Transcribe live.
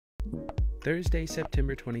Thursday,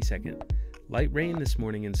 September 22nd. Light rain this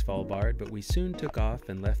morning in Svalbard, but we soon took off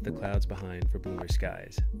and left the clouds behind for bluer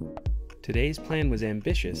skies. Today's plan was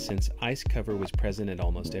ambitious since ice cover was present at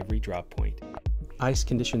almost every drop point. Ice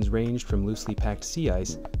conditions ranged from loosely packed sea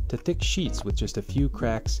ice to thick sheets with just a few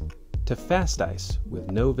cracks to fast ice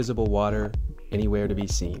with no visible water anywhere to be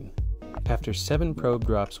seen. After 7 probe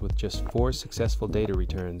drops with just 4 successful data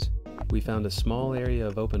returns, we found a small area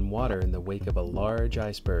of open water in the wake of a large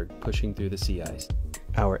iceberg pushing through the sea ice.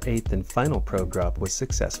 Our 8th and final probe drop was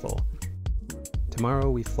successful. Tomorrow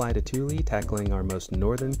we fly to Thule, tackling our most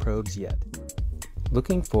northern probes yet.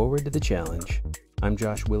 Looking forward to the challenge. I'm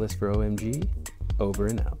Josh Willis for OMG. Over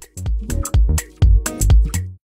and out.